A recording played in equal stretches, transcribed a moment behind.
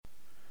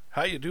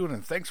How you doing?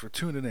 And thanks for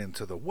tuning in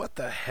to the What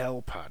the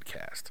Hell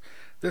podcast.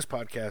 This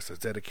podcast is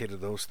dedicated to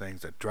those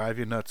things that drive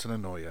you nuts and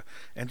annoy you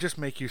and just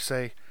make you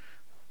say,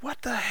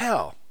 what the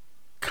hell?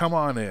 Come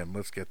on in.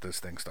 Let's get this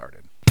thing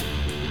started.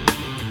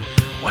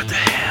 What the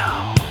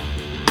hell?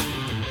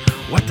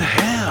 What the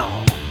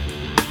hell?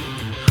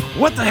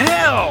 What the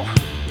hell?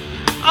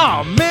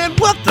 Oh man,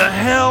 what the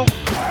hell?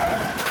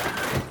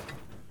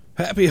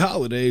 Happy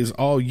holidays,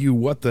 all you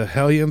what the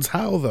hellions.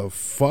 How the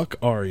fuck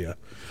are you?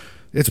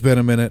 It's been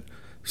a minute.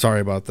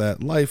 Sorry about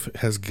that. Life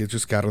has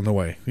just got in the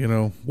way. You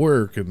know,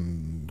 work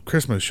and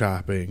Christmas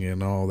shopping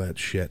and all that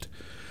shit.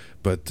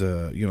 But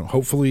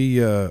hopefully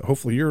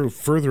you're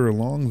further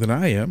along than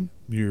I am.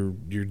 You're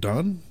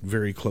done,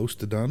 very close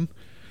to done.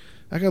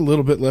 I got a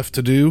little bit left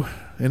to do,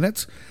 and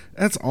that's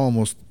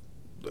almost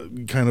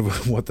kind of a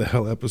what the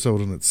hell episode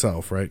in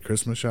itself, right?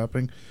 Christmas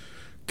shopping.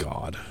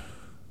 God.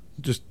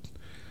 Just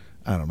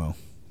I don't know.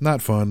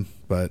 Not fun,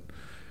 but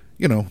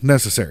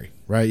necessary,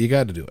 right? You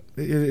got to do it.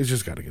 It's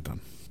just got to get done.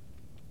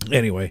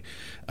 Anyway,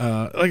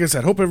 like I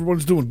said, hope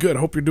everyone's doing good.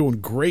 I hope you're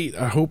doing great.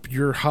 I hope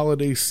your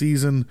holiday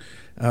season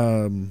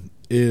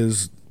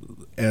is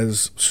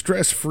as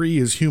stress-free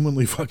as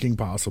humanly fucking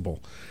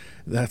possible.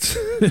 That's,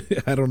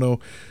 I don't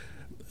know.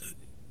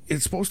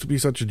 It's supposed to be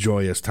such a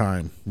joyous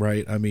time,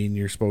 right? I mean,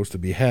 you're supposed to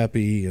be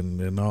happy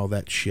and all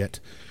that shit.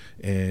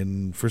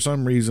 And for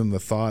some reason, the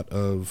thought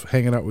of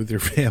hanging out with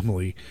your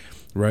family,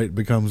 right,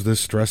 becomes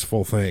this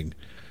stressful thing.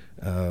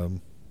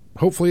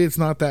 Hopefully it's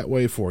not that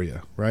way for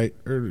you, right?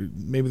 Or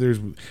maybe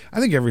I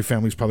think every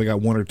family's probably got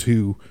one or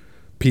two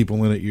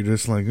people in it. You're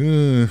just like,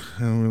 I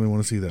don't really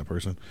want to see that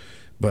person.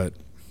 But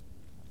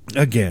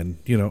again,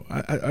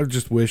 I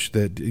just wish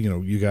that,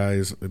 you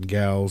guys and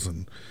gals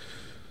and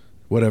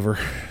whatever,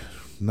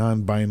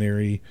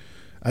 non-binary,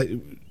 I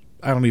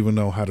don't even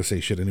know how to say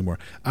shit anymore.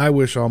 I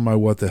wish all my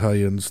what the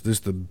hellions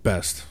just the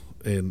best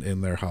in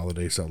their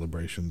holiday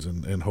celebrations,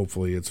 and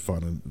hopefully it's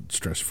fun and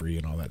stress-free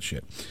and all that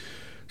shit.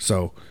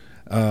 So,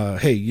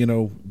 hey,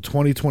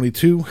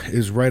 2022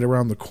 is right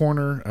around the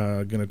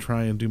corner. Gonna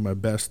try and do my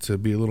best to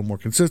be a little more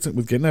consistent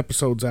with getting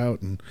episodes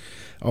out and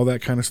all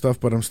that kind of stuff,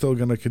 but I'm still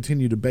gonna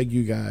continue to beg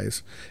you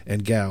guys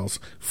and gals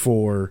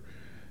for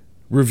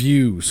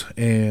reviews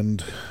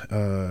and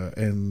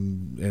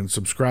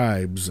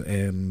subscribes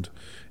and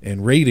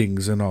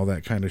ratings and all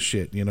that kind of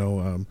shit.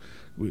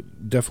 We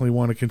definitely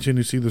want to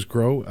continue to see this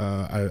grow.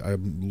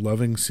 I'm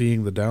loving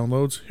seeing the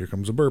downloads. Here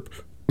comes a burp.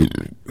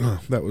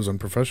 That was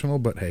unprofessional,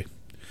 but hey,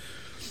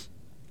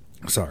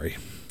 sorry,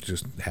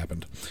 just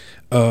happened.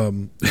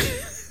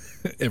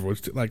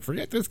 Everyone's like,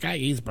 forget this guy,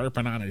 he's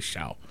burping on his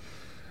show.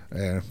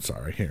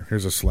 Sorry,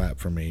 here's a slap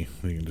for me.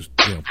 You can just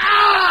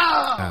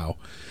ow.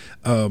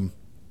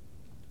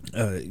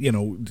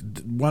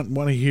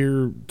 Want to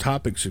hear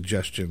topic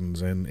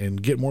suggestions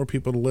and get more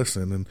people to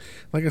listen. And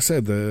like I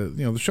said,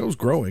 the show's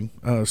growing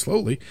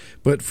slowly,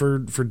 but for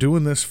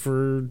doing this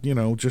for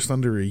just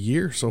under a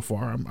year so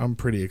far, I'm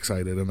pretty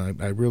excited,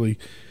 and I really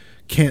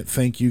can't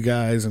thank you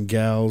guys and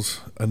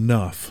gals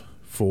enough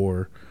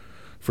for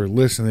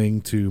listening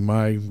to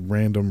my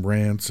random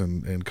rants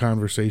and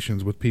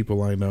conversations with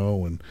people I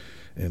know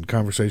and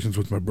conversations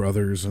with my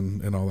brothers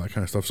and all that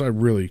kind of stuff. So I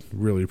really,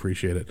 really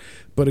appreciate it.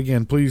 But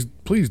again, please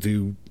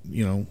do,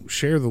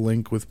 share the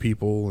link with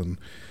people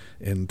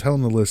and tell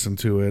them to listen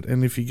to it.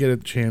 And if you get a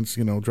chance,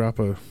 drop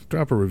a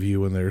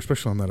review in there,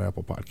 especially on that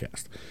Apple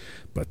podcast.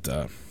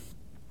 But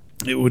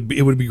it would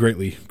be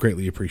greatly,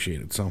 greatly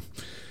appreciated. So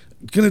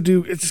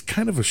it's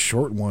kind of a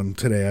short one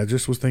today. I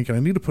just was thinking I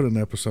need to put an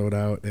episode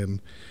out, and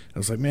I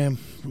was like, man,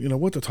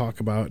 what to talk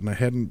about. And I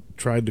hadn't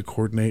tried to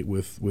coordinate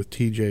with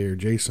TJ or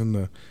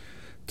Jason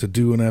to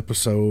do an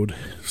episode.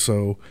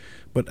 So,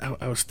 but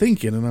I was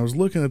thinking, and I was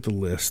looking at the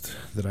list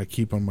that I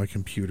keep on my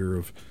computer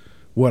of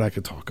what I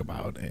could talk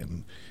about,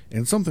 and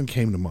something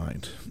came to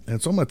mind. And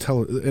so I'm going to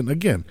tell it. And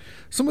again,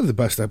 some of the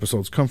best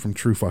episodes come from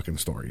true fucking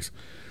stories.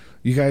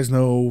 You guys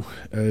know,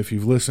 if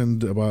you've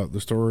listened, about the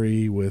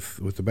story with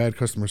the bad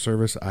customer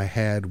service I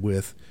had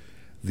with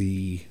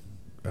the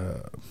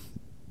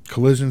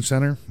collision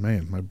center.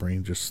 Man, my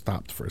brain just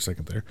stopped for a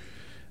second there.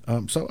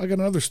 So I got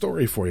another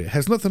story for you. It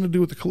has nothing to do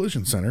with the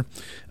collision center,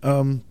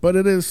 but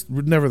it is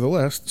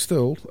nevertheless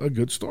still a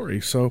good story.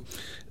 So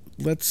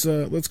let's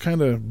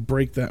kind of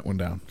break that one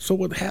down. So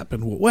what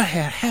happened? What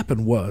had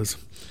happened was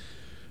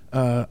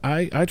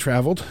I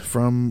traveled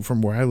from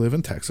where I live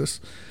in Texas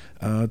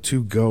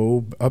to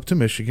go up to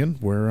Michigan,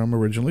 where I'm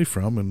originally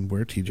from and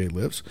where TJ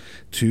lives,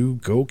 to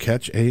go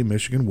catch a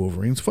Michigan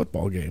Wolverines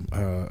football game.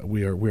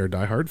 We are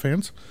diehard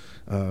fans,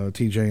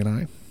 TJ and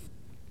I,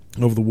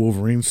 of the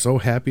Wolverines. So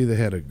happy they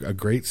had a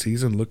great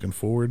season. Looking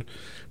forward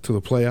to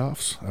the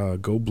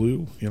playoffs. Go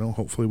Blue.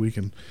 Hopefully we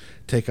can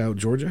take out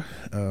Georgia.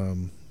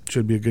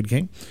 Should be a good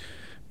game.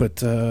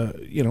 But I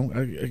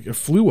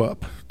flew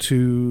up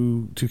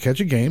to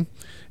catch a game.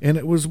 And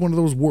it was one of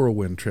those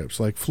whirlwind trips.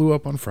 Like, flew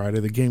up on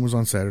Friday, the game was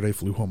on Saturday,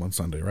 flew home on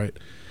Sunday, right?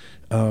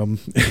 And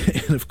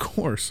of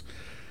course,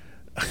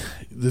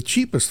 the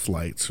cheapest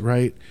flights,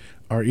 right,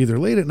 are either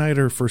late at night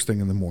or first thing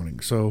in the morning.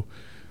 So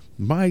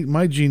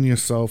My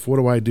genius self,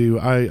 what do?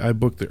 I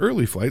book the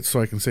early flights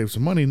so I can save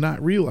some money,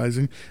 not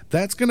realizing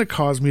that's going to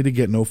cause me to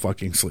get no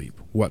fucking sleep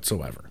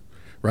whatsoever,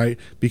 right?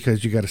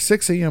 Because you got a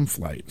 6 a.m.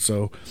 flight.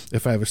 So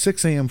if I have a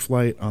 6 a.m.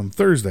 flight on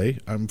Thursday,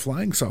 I'm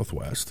flying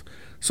Southwest.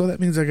 So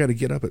that means I got to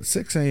get up at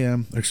 6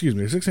 a.m. Excuse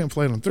me, a 6 a.m.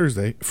 flight on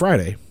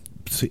Friday.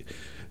 See,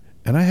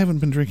 and I haven't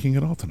been drinking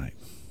at all tonight.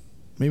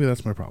 Maybe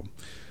that's my problem.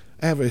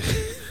 I have a...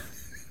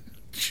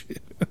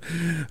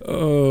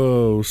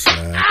 Oh,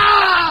 snap.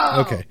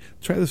 Okay,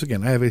 try this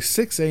again. I have a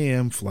 6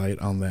 a.m. flight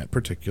on that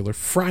particular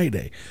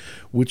Friday,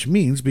 which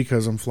means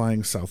because I'm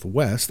flying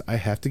Southwest, I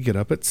have to get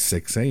up at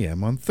 6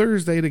 a.m. on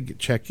Thursday to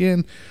check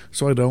in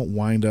so I don't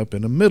wind up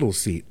in a middle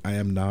seat. I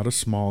am not a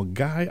small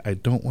guy. I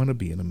don't want to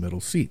be in a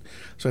middle seat.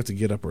 So I have to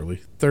get up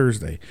early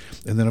Thursday.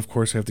 And then, of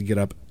course, I have to get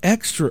up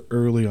extra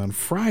early on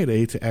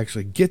Friday to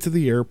actually get to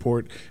the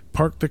airport,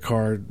 park the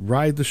car,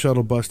 ride the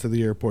shuttle bus to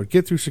the airport,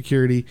 get through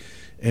security,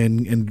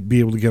 and be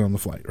able to get on the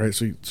flight, right?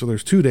 So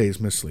there's 2 days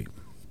missed sleep,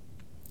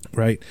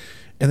 right?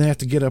 And then I have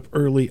to get up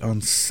early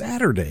on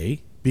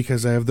Saturday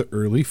because I have the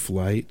early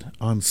flight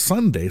on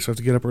Sunday, so I have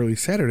to get up early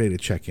Saturday to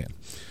check in.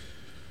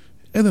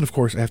 And then, of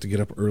course, I have to get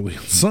up early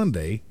on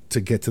Sunday to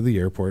get to the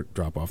airport,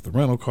 drop off the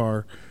rental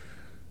car,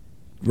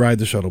 ride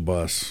the shuttle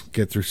bus,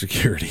 get through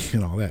security,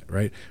 and all that,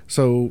 right?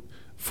 So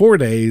 4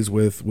 days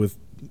with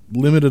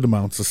limited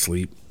amounts of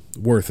sleep,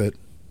 worth it,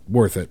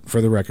 for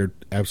the record,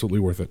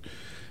 absolutely worth it.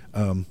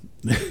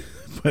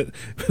 But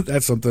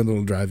that's something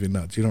that'll drive you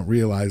nuts. You don't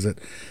realize it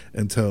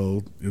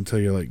until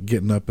you're like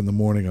getting up in the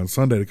morning on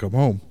Sunday to come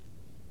home,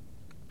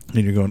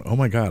 and you're going, "Oh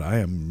my God, I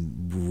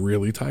am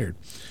really tired."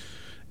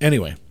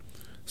 Anyway,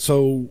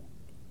 so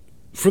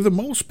for the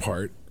most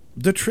part,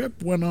 the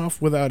trip went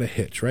off without a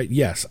hitch. Right?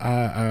 Yes,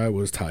 I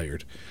was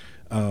tired.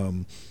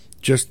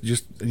 Just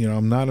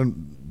I'm not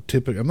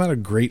a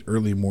great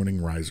early morning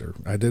riser.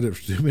 I did it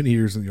for too many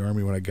years in the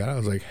Army. When I got out, I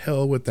was like,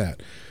 hell with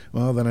that.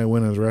 Well, then I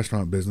went into the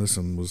restaurant business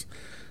and was,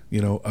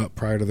 up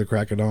prior to the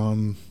crack of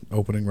dawn,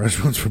 opening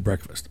restaurants for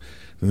breakfast.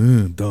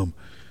 Dumb.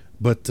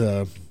 But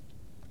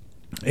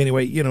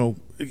anyway,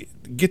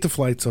 get the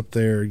flights up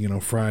there,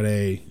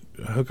 Friday,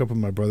 hook up with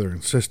my brother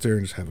and sister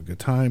and just have a good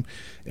time.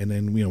 And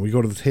then, we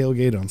go to the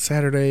tailgate on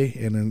Saturday,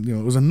 and then,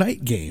 it was a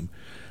night game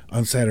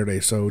on Saturday,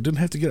 so didn't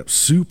have to get up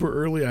super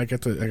early. I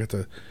got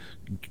to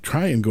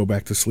try and go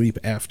back to sleep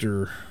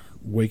after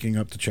waking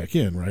up to check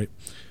in, right?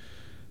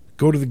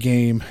 Go to the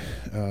game,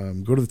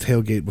 go to the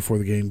tailgate before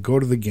the game, go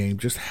to the game,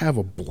 just have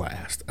a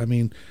blast. I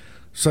mean,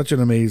 such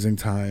an amazing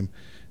time.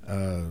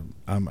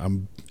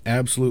 I'm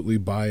absolutely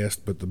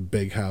biased, but the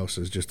Big House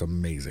is just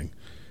amazing.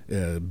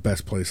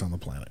 Best place on the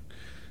planet.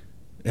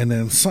 And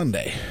then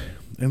Sunday.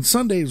 And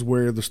Sunday's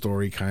where the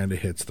story kind of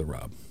hits the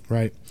rub,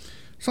 right?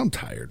 So I'm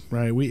tired,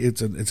 right?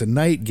 It's a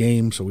night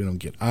game, so we don't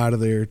get out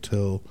of there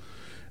till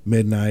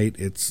midnight.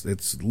 It's a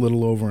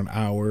little over an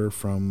hour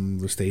from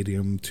the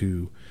stadium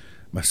to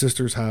my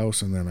sister's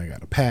house, and then I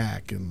got to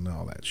pack and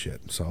all that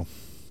shit. So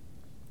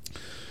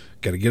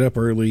got to get up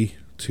early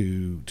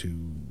to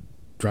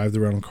drive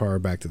the rental car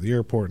back to the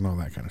airport and all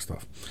that kind of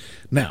stuff.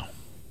 Now,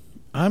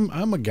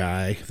 I'm a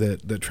guy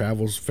that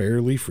travels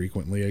fairly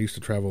frequently. I used to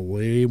travel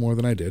way more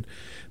than I did,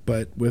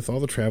 but with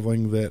all the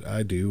traveling that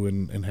I do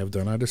and have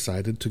done, I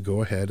decided to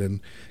go ahead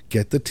and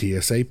get the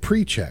TSA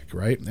pre-check,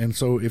 right? And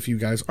so if you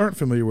guys aren't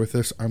familiar with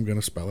this, I'm going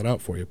to spell it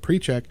out for you.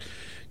 Pre-check,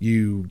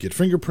 you get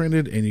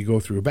fingerprinted and you go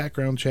through a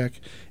background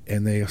check,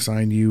 and they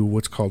assign you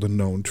what's called a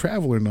known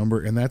traveler number,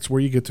 and that's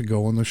where you get to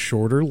go on the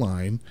shorter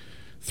line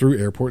through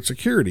airport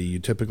security. You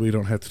typically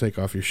don't have to take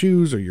off your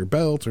shoes or your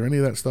belt or any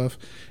of that stuff.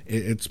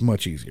 It's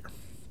much easier.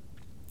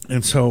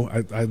 And so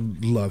I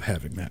love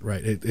having that,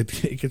 right?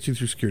 It gets you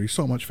through security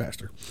so much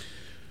faster.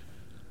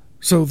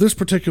 So this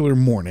particular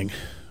morning,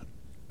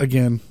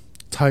 again,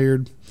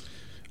 tired.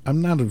 I'm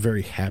not a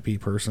very happy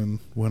person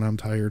when I'm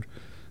tired,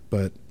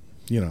 but,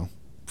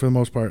 for the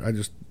most part, I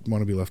just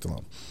want to be left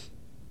alone.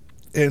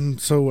 And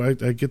so I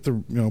get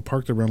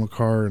park the rental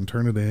car and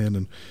turn it in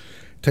and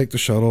take the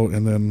shuttle,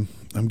 and then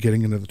I'm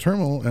getting into the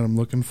terminal and I'm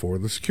looking for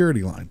the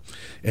security line.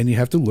 And you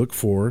have to look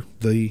for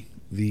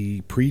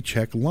the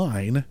pre-check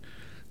line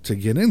to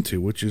get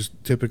into, which is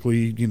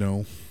typically,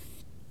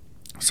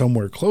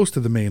 somewhere close to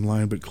the main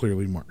line, but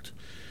clearly marked.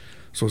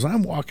 So as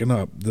I'm walking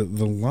up, the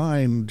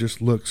line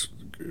just looks,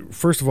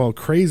 first of all,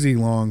 crazy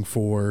long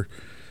for,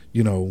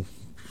 I'm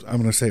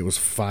going to say it was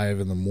 5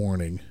 in the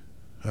morning,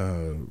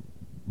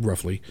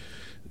 roughly,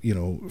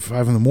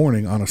 5 in the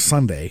morning on a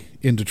Sunday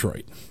in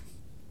Detroit.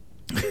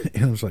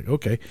 And I was like,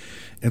 okay.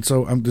 And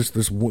so I'm just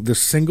this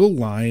single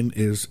line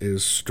is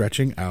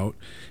stretching out,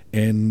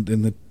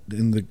 and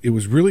it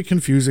was really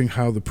confusing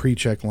how the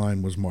pre-check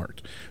line was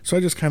marked. So I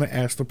just kind of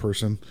asked the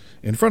person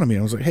in front of me.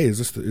 I was like, "Hey, is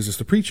this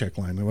the pre-check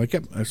line?" They're like,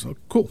 "Yep." I said,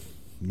 "Cool,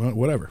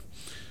 whatever."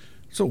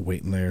 So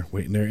waiting there,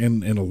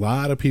 and a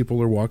lot of people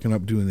are walking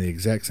up doing the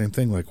exact same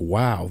thing. Like,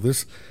 wow,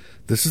 this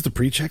is the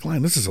pre-check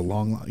line. This is a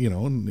long line,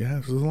 and yeah,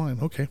 this is the line.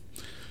 Okay.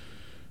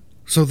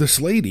 So this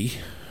lady,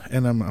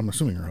 and I'm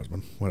assuming her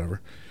husband,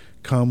 whatever,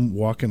 come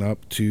walking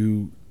up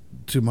to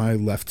my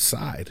left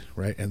side,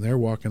 right? And they're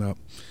walking up,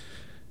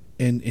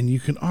 and you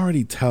can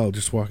already tell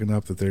just walking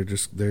up that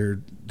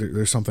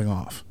there's something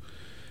off,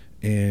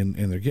 and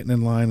they're getting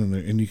in line,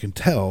 and you can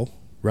tell,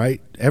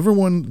 right?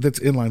 Everyone that's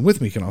in line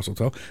with me can also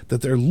tell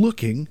that they're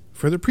looking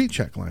for the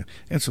pre-check line,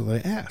 and so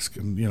they ask,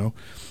 and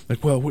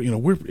like, well,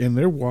 and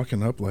they're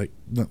walking up like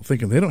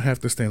thinking they don't have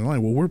to stand in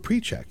line. Well, we're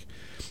pre-check,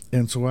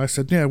 and so I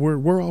said, yeah,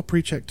 we're all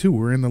pre-check too.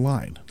 We're in the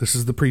line. This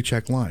is the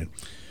pre-check line,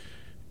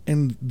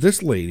 and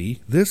this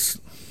lady,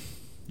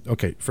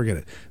 okay, forget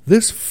it.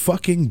 This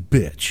fucking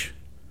bitch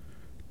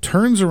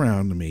turns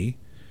around to me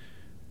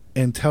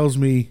and tells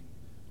me,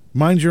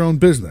 mind your own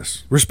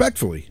business.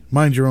 Respectfully,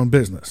 mind your own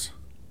business.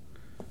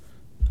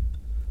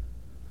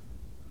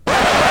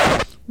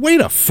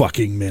 Wait a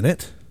fucking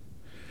minute.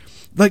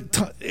 Like,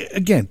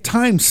 again,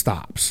 time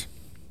stops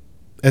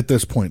at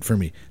this point for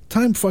me.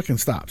 Time fucking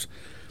stops.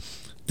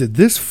 Did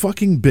this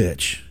fucking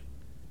bitch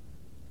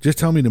just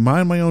tell me to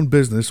mind my own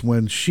business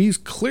when she's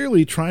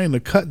clearly trying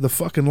to cut the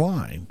fucking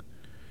line?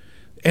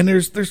 And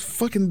there's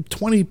fucking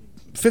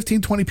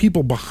 15, 20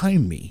 people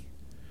behind me.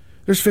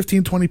 There's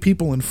 15, 20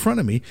 people in front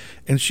of me.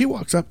 And she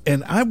walks up,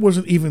 and I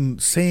wasn't even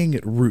saying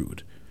it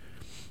rude,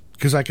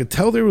 because I could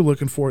tell they were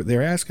looking for it.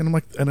 They're asking. I'm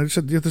like, and I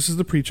said, yeah, this is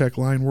the pre-check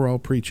line. We're all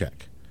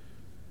pre-check.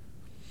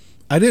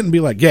 I didn't be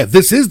like, yeah,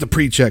 this is the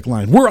pre-check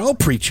line. We're all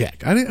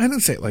pre-check. I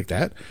didn't say it like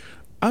that.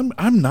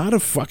 I'm not a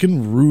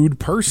fucking rude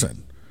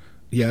person.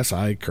 Yes,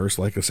 I curse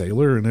like a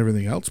sailor and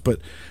everything else,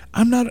 but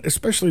I'm not,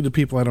 especially to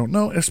people I don't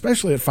know,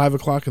 especially at 5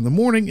 o'clock in the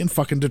morning in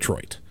fucking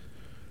Detroit.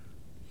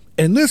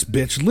 And this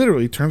bitch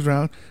literally turns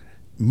around,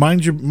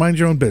 mind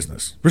your own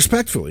business.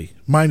 Respectfully,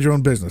 mind your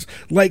own business.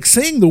 Like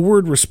saying the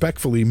word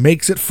respectfully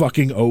makes it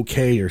fucking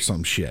okay or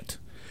some shit.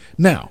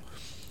 Now,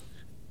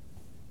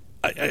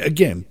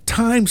 again,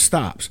 time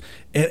stops,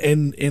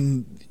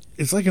 and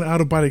it's like an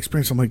out-of-body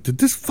experience. I'm like, did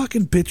this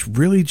fucking bitch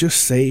really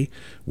just say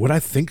what I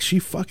think she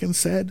fucking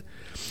said?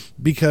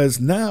 Because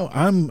now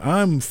I'm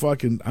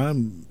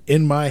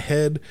in my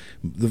head,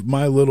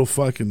 my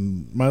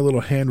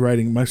little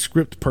handwriting, my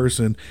script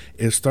person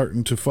is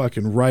starting to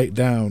fucking write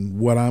down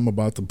what I'm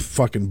about to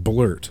fucking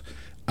blurt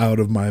out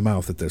of my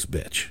mouth at this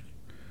bitch.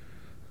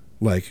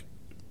 Like,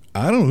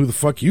 I don't know who the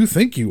fuck you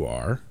think you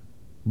are,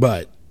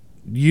 but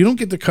you don't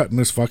get to cut in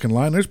this fucking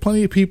line. There's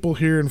plenty of people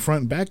here in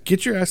front and back.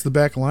 Get your ass to the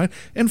back line,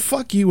 and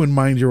fuck you and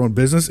mind your own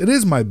business. It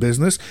is my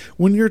business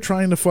when you're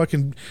trying to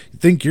fucking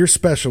think you're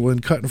special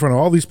and cut in front of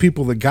all these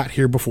people that got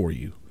here before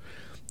you.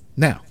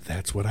 Now,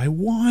 that's what I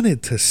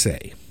wanted to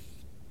say.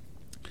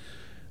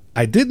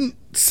 I didn't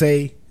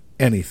say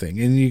anything,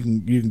 and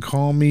you can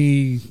call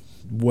me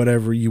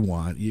whatever you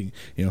want. You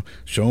know,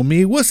 show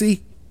me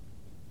wussy.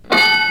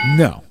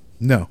 No.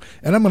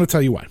 And I'm going to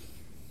tell you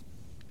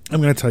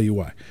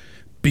why.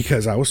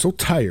 Because I was so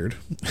tired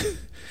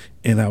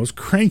and I was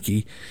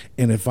cranky,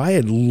 and if I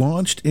had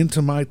launched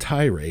into my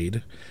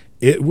tirade,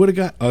 it would have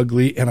got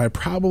ugly, and I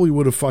probably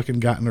would have fucking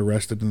gotten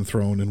arrested and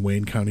thrown in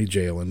Wayne County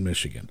Jail in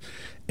Michigan.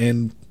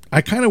 And I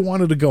kind of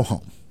wanted to go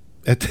home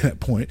at that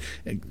point.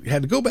 I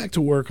had to go back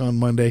to work on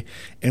Monday,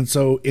 and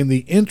so in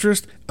the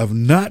interest of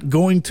not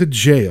going to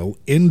jail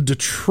in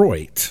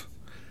Detroit,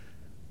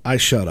 I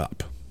shut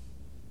up.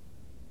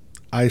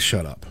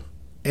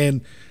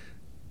 And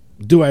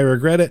do I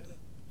regret it?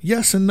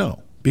 Yes and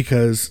no,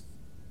 because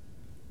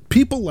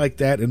people like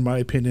that, in my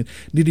opinion,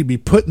 need to be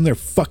put in their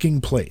fucking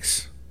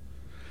place.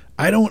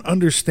 I don't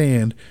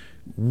understand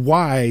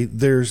why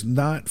there's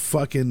not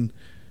fucking,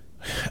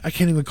 I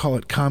can't even call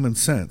it common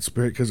sense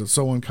because it's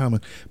so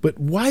uncommon, but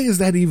why is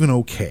that even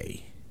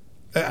okay?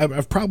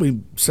 I've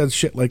probably said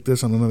shit like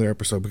this on another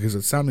episode because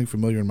it's sounding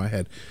familiar in my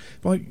head.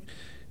 But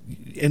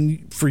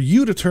and for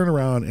you to turn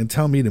around and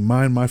tell me to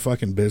mind my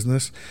fucking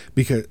business,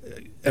 because,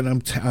 and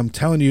I'm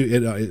telling you,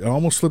 it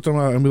almost slipped on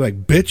my, and be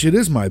like, bitch, it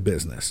is my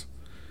business.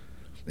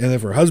 And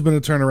if her husband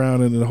had turned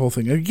around and the whole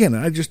thing, again,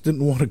 I just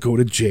didn't want to go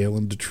to jail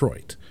in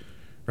Detroit,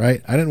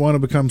 right? I didn't want to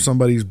become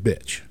somebody's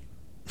bitch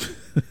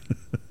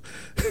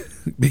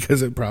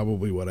because it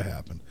probably would have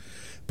happened.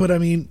 But I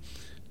mean,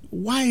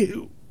 why?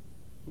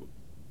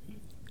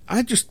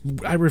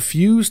 I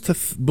refuse to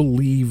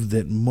believe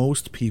that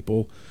most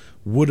people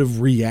would have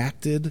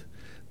reacted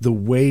the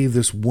way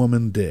this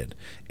woman did,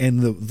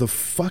 and the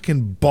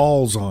fucking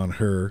balls on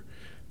her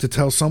to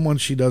tell someone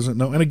she doesn't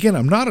know. And again,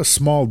 I'm not a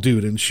small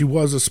dude, and she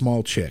was a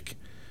small chick,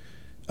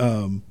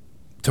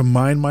 to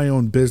mind my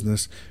own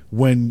business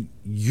when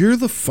you're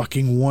the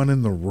fucking one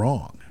in the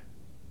wrong.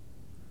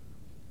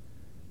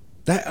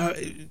 That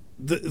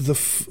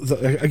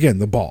again,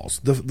 the balls,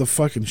 the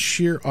fucking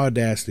sheer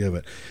audacity of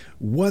it.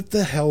 What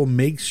the hell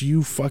makes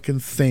you fucking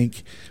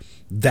think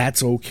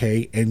that's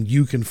okay and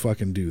you can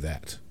fucking do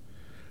that?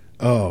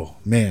 Oh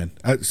man,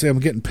 I'm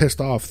getting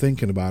pissed off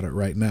thinking about it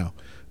right now.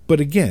 But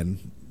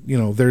again, you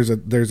know, there's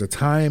a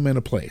time and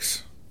a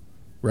place,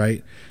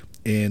 right?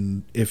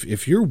 And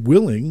if you're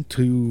willing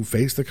to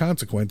face the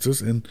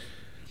consequences, and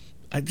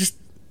I just,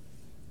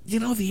 you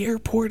know, the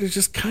airport is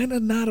just kind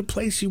of not a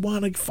place you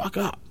want to fuck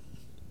up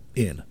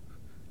in.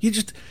 You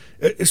just,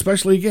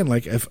 especially again,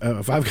 like if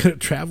I've got to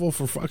travel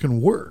for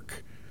fucking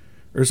work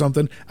or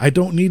something, I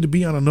don't need to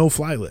be on a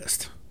no-fly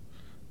list.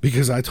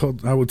 because I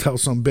would tell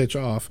some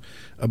bitch off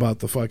about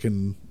the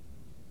fucking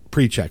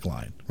pre-check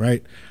line,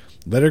 right?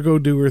 Let her go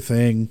do her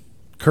thing,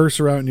 curse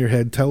her out in your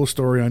head, tell a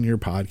story on your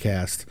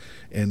podcast,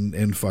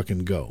 and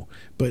fucking go.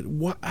 But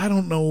I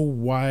don't know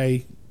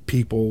why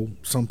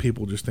some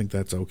people just think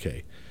that's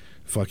okay.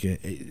 Fucking,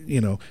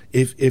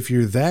 if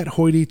you're that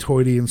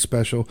hoity-toity and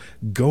special,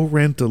 go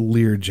rent a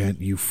Learjet,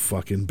 you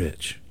fucking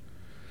bitch.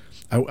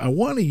 I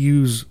want to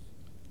use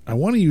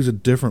a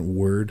different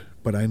word,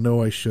 but I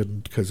know I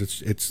shouldn't because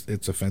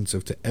it's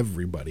offensive to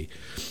everybody.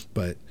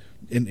 But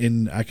I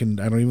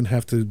don't even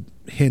have to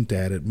hint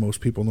at it.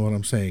 Most people know what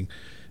I'm saying,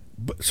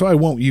 so I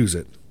won't use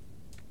it.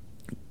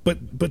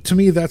 But to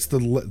me, that's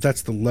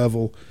the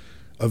level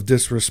of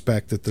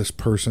disrespect that this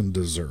person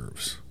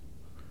deserves.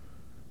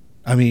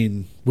 I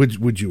mean,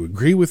 would you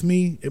agree with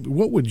me?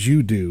 What would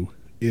you do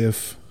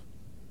if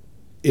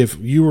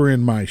you were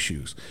in my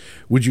shoes?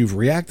 Would you have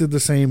reacted the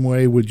same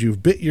way? Would you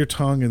have bit your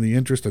tongue in the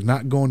interest of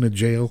not going to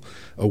jail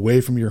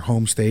away from your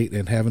home state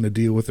and having to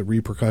deal with the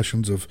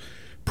repercussions of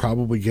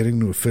probably getting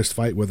into a fist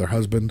fight with her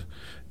husband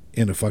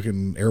in a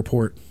fucking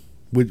airport?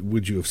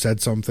 Would you have said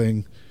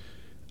something?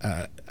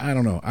 I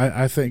don't know.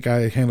 I think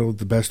I handled it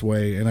the best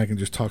way, and I can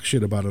just talk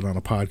shit about it on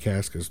a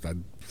podcast because I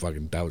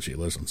fucking doubt she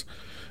listens.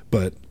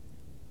 But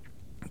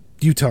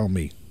you tell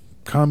me.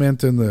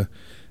 Comment in the...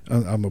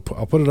 I'll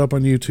put it up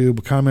on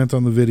YouTube. Comment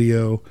on the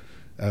video.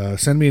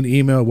 Send me an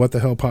email,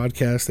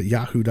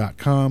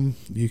 whatthehellpodcast@yahoo.com.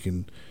 You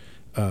can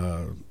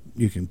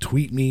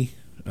tweet me.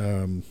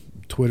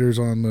 Twitter's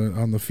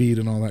on the feed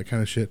and all that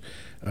kind of shit.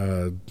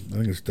 I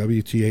think it's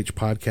WTH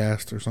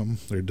Podcast or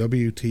something. Or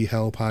WT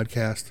Hell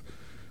Podcast.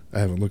 I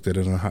haven't looked at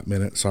it in a hot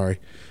minute. Sorry.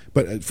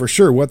 But for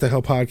sure,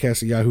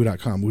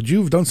 whatthehellpodcast@yahoo.com. Would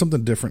you have done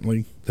something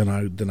differently than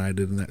I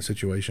did in that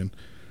situation?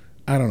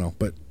 I don't know.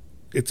 But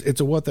it's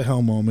a what the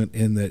hell moment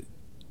in that,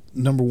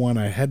 number one,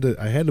 I had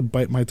to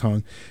bite my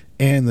tongue,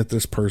 and that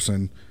this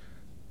person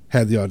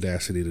had the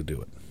audacity to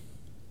do it.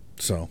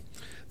 So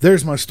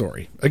there's my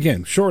story.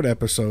 Again, short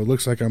episode.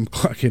 Looks like I'm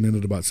clocking in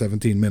at about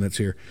 17 minutes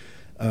here.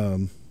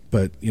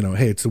 But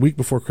hey, it's the week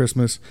before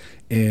Christmas,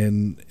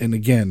 and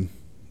again,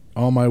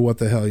 all my what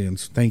the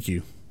hellions, thank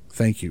you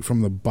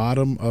from the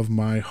bottom of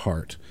my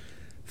heart.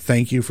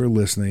 Thank you for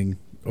listening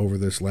over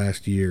this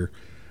last year,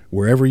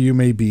 wherever you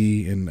may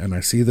be, and I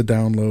see the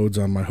downloads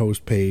on my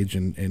host page,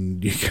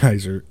 and you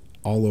guys are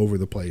all over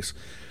the place,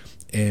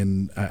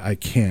 and I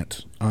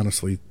can't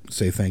honestly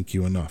say thank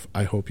you enough.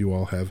 I hope you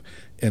all have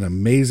an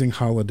amazing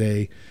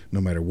holiday,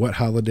 no matter what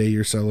holiday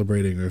you're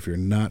celebrating, or if you're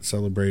not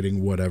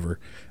celebrating, whatever.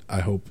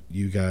 I hope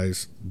you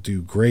guys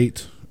do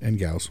great, and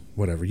gals,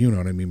 whatever. You know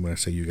what I mean when I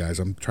say you guys.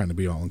 I'm trying to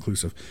be all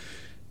inclusive.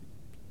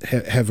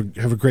 Have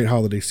a great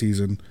holiday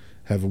season.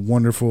 Have a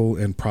wonderful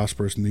and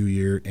prosperous new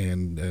year,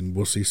 and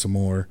we'll see some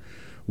more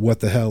What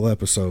the Hell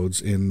episodes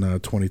in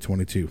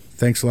 2022.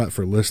 Thanks a lot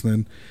for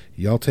listening.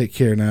 Y'all take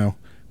care now.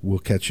 We'll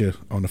catch you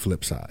on the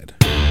flip side.